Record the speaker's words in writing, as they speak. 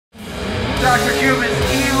Dr. Cube is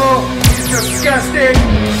evil, he's disgusting.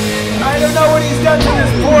 I don't know what he's done to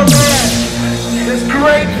this poor man. This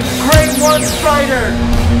great once fighter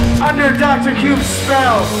under Dr. Cube's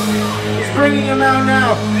spell. He's bringing him out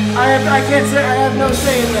now. I can't say, I have no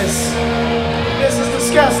say in this. This is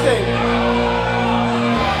disgusting.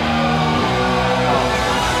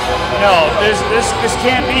 No, this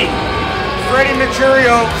can't be. Freddie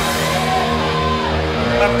Mercurio,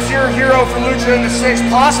 a pure hero for Lucha in the 6th,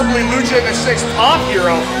 possibly Lucha in the 6th top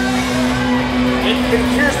hero. It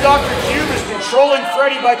appears Dr. Cube is controlling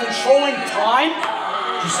Freddie by controlling time.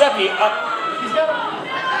 Giuseppe, he's got a...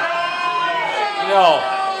 No.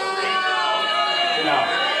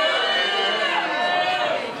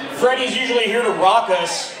 Freddie's usually here to rock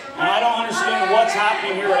us, and I don't understand what's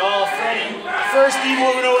happening here at all. Freddie, first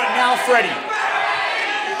Evil Uno, and now Freddie.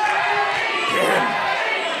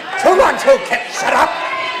 Toronto, shut up!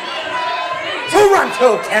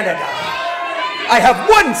 Toronto, Canada. I have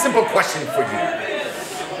one simple question for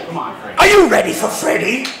you. Come on, Freddie. Are you ready for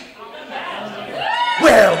Freddie?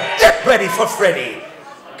 Well, get ready for Freddie,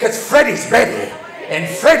 because Freddie's ready, and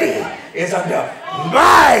Freddie is under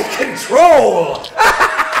my control.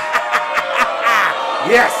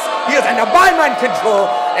 Yes, he is under my mind control,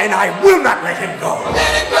 and I will not let him go.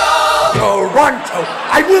 Let him go! Toronto,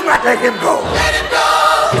 I will not let him go. Let him go!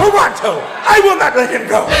 Toronto, I will not let him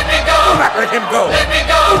go. Let me go! I will not let him go. Let me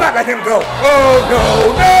go! I will not let him go. Oh, no,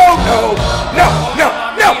 no, no. No, no,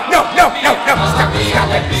 no, no, no, no, no. Stop it.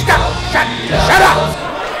 Shut up.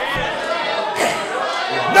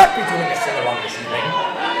 We'll not be doing this any longer this evening.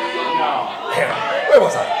 No. Here, where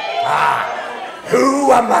was I?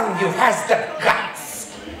 Who among you has the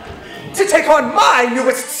guts to take on my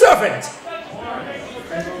newest servant?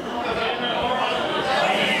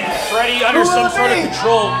 Freddie under some sort of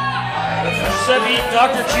control. Giuseppe,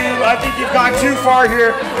 Dr. Cube, I think you've gone too far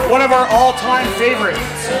here. One of our all-time favorites.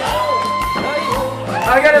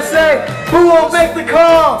 I gotta say, who will make the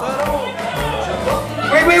call?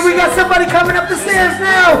 Wait, we got somebody coming up the stairs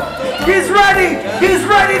now. He's ready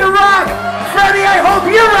to rock. Freddie, I hope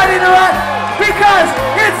you're ready to rock, because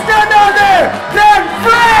it's none other than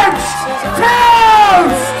French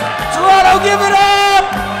Toast! Toronto, give it up!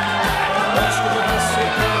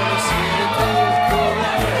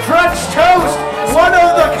 French Toast, one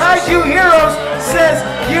of the Kaiju heroes, says,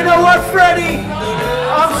 you know what, Freddie?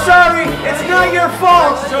 I'm sorry, it's not your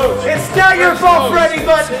fault. It's not your fault, Freddie,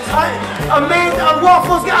 but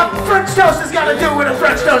French Toast has got to do what a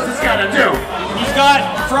French Toast has got to do. He's got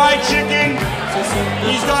fried chicken,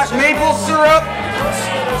 he's got maple syrup,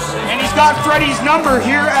 and he's got Freddie's number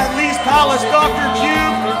here at Lee's Palace. Dr.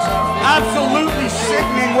 Cube, absolutely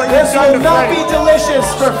sickening what you've This done to will not Freddie. be delicious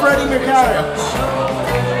for Freddie Mercurio.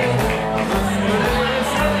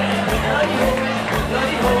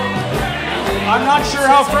 I'm not sure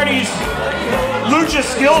how Freddie's lucha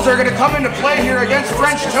skills are going to come into play here against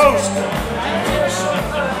French Toast.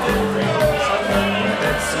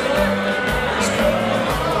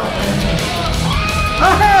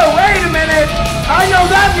 Oh, wait a minute! I know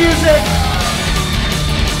that music!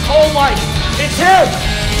 Oh my, it's him!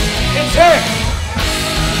 It's him!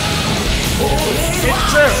 It's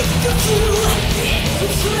true.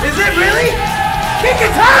 Is it really?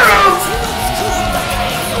 Kikutaro!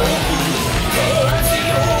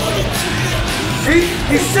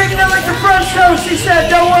 He's singing it like the French Toast. He said,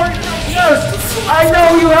 don't worry, Toast. I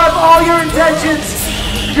know you have all your intentions.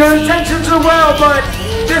 Your intentions are well, but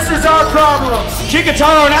this is our problem.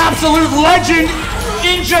 Kikutaro, an absolute legend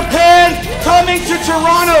in Japan, coming to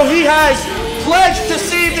Toronto. He has pledged to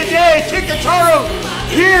save the day. Kikutaro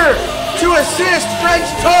here to assist French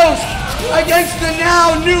Toast against the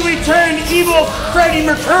now newly turned evil Freddie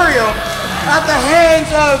Mercurio at the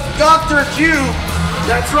hands of Dr. Q.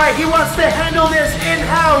 That's right, he wants to handle this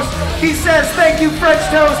in-house. He says, thank you, French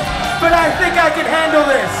Toast, but I think I can handle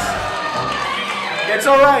this. It's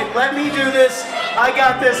all right, let me do this. I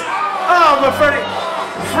got this. Oh, but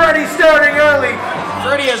Freddie's starting early.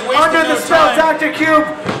 Freddie has wasted Under the spell, time. Dr. Cube,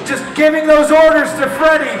 just giving those orders to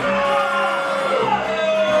Freddie.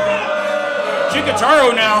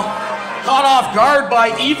 Kikutaro now caught off guard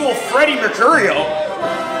by evil Freddie Mercurio.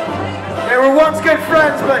 They were once good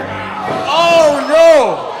friends, but Oh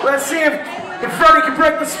no! let's see if Freddie can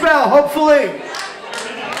break the spell, hopefully.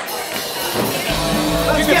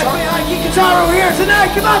 Let's get behind Kikutaro here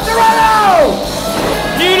tonight. Come on, Toronto!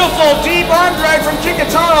 Beautiful deep arm drag from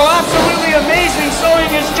Kikutaro. Absolutely amazing, showing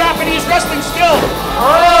his Japanese wrestling skill.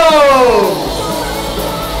 Oh!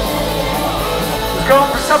 He's going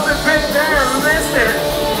for something big there. Missed it.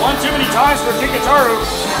 One too many times for Kikutaro.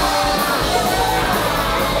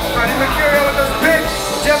 Freddie Mercurio with those big,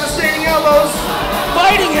 devastating elbows.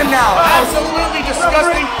 Fighting him now. Absolutely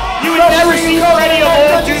disgusting. You would never see Freddie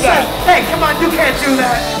do that. Hey, come on, you can't do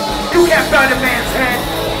that. You can't bite a man's head.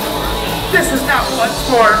 This is not blood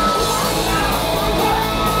sport.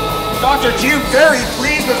 Dr. Q very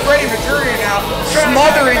pleased with Freddie Mercurio now,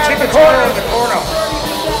 smothering Kikutaro in the corner.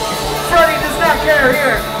 Freddie does not care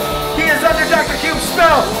here. He is under Dr. Cube's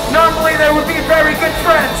spell. Normally they would be very good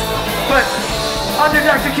friends, but under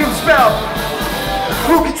Dr. Cube's spell,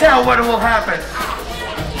 who can tell what will happen?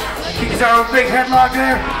 Kikutaro, big headlock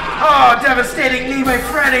there. Oh, devastating knee by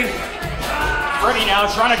Freddie. Freddie now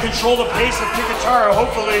trying to control the pace of Kikutaro,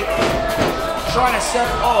 hopefully. Trying to set,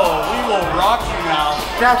 oh, we will rock you now.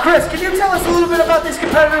 Now, Chris, can you tell us a little bit about these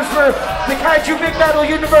competitors for the Kaiju Big Battle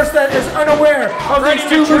universe that is unaware of Freddie these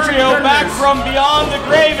two Lucha Mercurio competitors? back from beyond the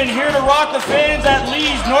grave and here to rock the fans at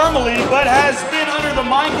Lee's normally, but has been under the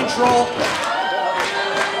mind control.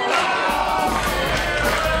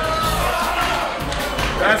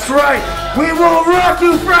 That's right. We will rock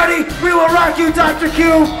you, Freddie. We will rock you, Dr.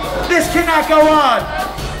 Q. This cannot go on.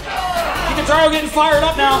 Kikutaro getting fired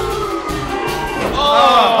up now.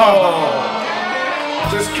 Oh.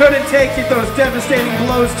 Just couldn't take those devastating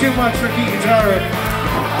blows too much for Kikutaro.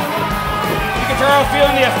 Kikutaro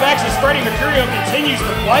feeling the effects as Freddie Mercurio continues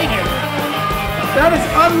to bite him. That is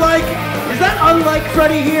unlike, is that unlike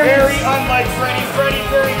Freddie here? Very unlike Freddie. Freddie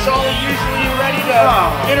very jolly, usually ready to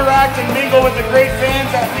interact and mingle with the great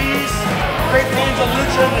fans at Lee's, great fans of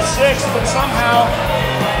Lucha in the 6th, but somehow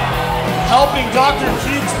helping Dr.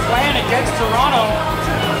 Cube's plan against Toronto.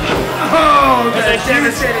 Oh, that's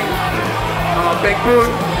devastating. Oh, big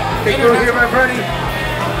boot. Big boot here by Freddie.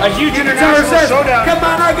 A huge international showdown. Come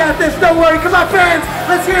on, I got this. Don't worry. Come on, fans.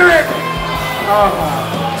 Let's hear it.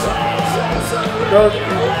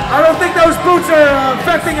 I don't think those boots are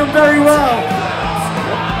affecting him very well.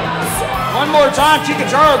 One more time,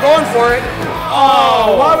 Kikutaro going for it.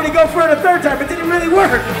 Oh, why would he go for it a third time? It didn't really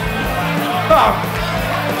work. Oh,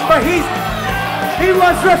 but he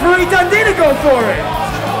wants referee Dundee to go for it.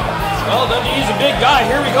 Well, Dundee's a big guy.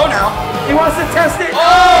 Here we go now. He wants to test it.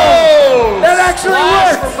 Oh! That actually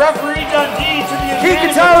worked. For referee Dundee to the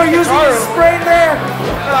advantage Kikutaro of using his sprain there.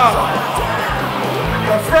 Oh.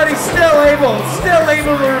 But Freddie's still able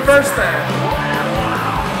to reverse that.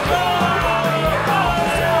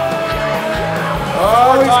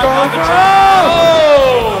 Oh, he's going for it.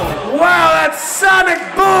 Oh! Wow, that sonic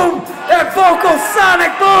boom! That vocal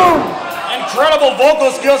sonic boom! Incredible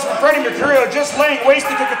vocal skills from Freddie Mercurio, just laying waste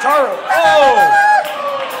to Kikutaro. Oh,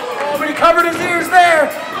 but he covered his ears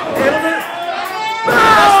there.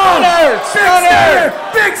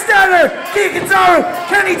 Big stunner! Kikutaro,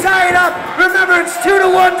 can he tie it up? Remember, it's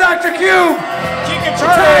 2-1, Dr. Cube.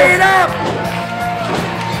 Kikutaro. Tie it up.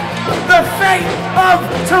 The fate of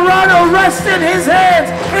Toronto rests in his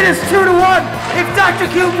hands. It is 2-1. If Dr.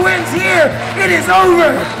 Cube wins here, it is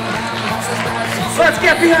over. Let's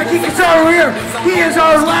get behind Kikutaro here. He is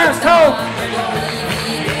our last hope.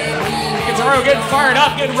 Kikutaro getting fired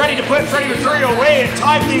up, getting ready to put Freddie Mercurio away and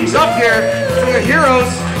tie things up here for the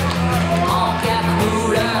heroes.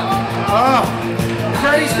 Oh,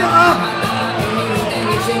 Freddie's still up.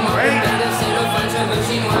 Great.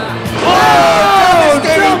 Oh,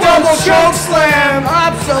 double choke slam.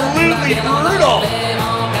 Absolutely brutal.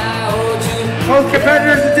 Both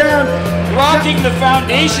competitors are down. Rocking the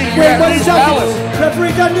foundation here Wait, at what Lee's is up? Palace.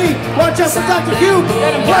 Referee Dundee, watch out for Dr. Cube.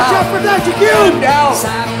 Get him Watch down. out for Dr. Get Cube. him down.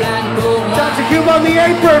 Dr. Cube on the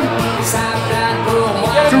apron,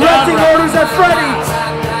 Get him directing down, orders at Freddie.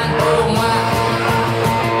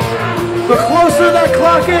 The closer that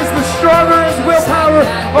clock is, the stronger his willpower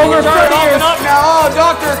over Kikutaro Freddie is. open up now. Oh,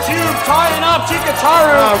 Dr. Cube tying up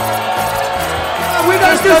Kikutaro. We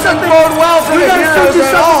gotta This do doesn't something. bode well for We the gotta heroes do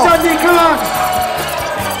at something, all. Dundee. Come on.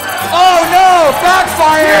 Oh no,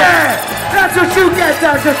 backfire. Yeah, that's what you get,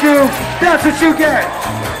 Dr. Cube. That's what you get.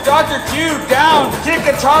 Dr. Cube down,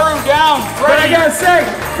 Kikutaro down. But I Freddie. gotta say,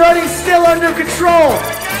 Freddie's still under control.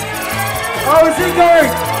 How is he going?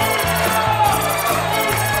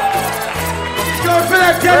 He's going for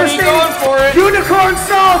that Freddie devastating going for it. unicorn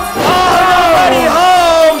salt. Freddie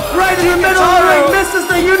home. Right in the middle of the ring, misses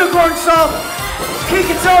the unicorn salt.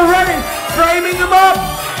 Kikutaro running, framing him up.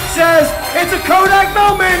 Says, it's a Kodak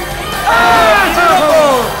moment.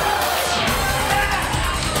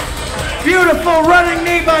 Beautiful running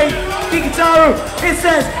knee by Kikutaro. It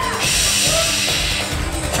says, shh,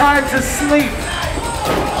 time to sleep.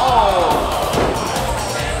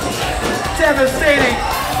 Devastating.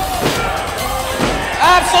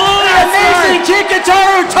 Absolutely That's amazing.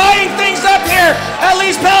 Kikutaro tying things up here at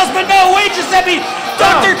Lee's Palace, but no, wait, Giuseppe.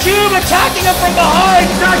 Dr. Cube attacking him from behind.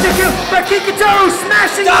 Dr. Cube, but Kikutaro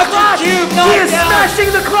smashing the Dr. clock. Cube He knocked is down. smashing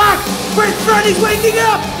the clock. Wait, Freddy's waking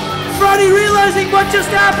up. Freddy realizing what just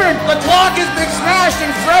happened. The clock has been smashed and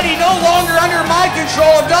Freddy no longer under my control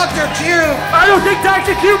of Dr. Cube. I don't think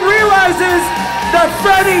Dr. Cube realizes that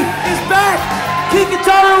Freddy is back.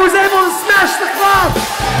 Kikutaro was able to smash the clock.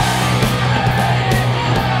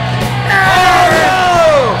 Oh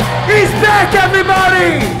no! He's back,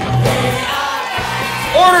 everybody.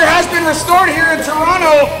 Order has been restored here in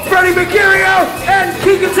Toronto. Freddie Mercurio and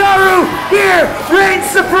Kikutaro here reign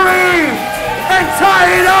supreme and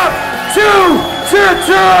tie it up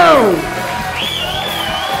 2-2.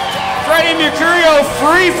 Freddie Mercurio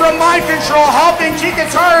free from mind control, helping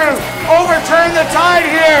Kikutaro overturn the tide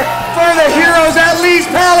here for the heroes at Lee's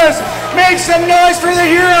Palace. Make some noise for the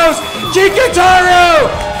heroes.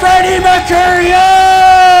 Kikutaro, Freddie Mercurio.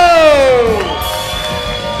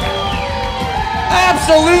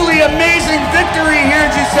 Absolutely amazing victory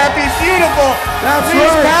here, Giuseppe. Beautiful. That's Lee's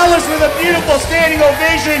right. Palace with a beautiful standing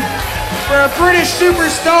ovation for a British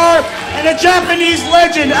superstar and a Japanese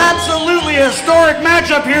legend. Absolutely a historic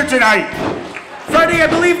matchup here tonight. Freddie, I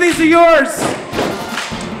believe these are yours.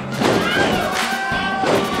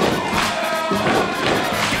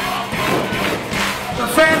 The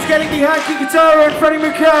fans getting behind Kikutaro and Freddie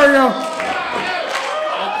Mercurio.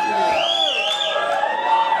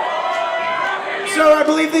 So I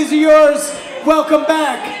believe these are yours. Welcome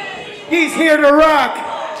back. He's here to rock.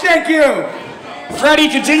 Thank you. Freddie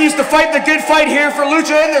continues to fight the good fight here for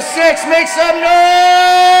Lucha in the 6. Make some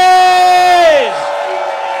noise!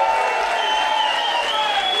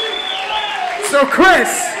 So Chris,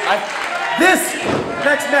 this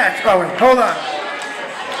next match, oh wait, hold on.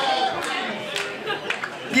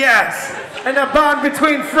 Yes, and the bond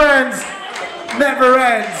between friends never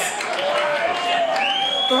ends.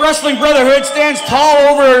 The Wrestling Brotherhood stands tall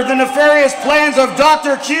over the nefarious plans of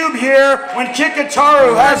Dr. Cube here when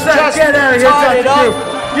Kikutaro has just Get out of here, tied it Dr. up.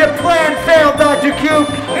 Cube. Your plan failed, Dr. Cube.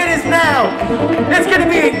 It is now. It's going to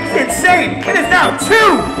be insane. It is now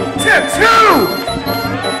 2-2.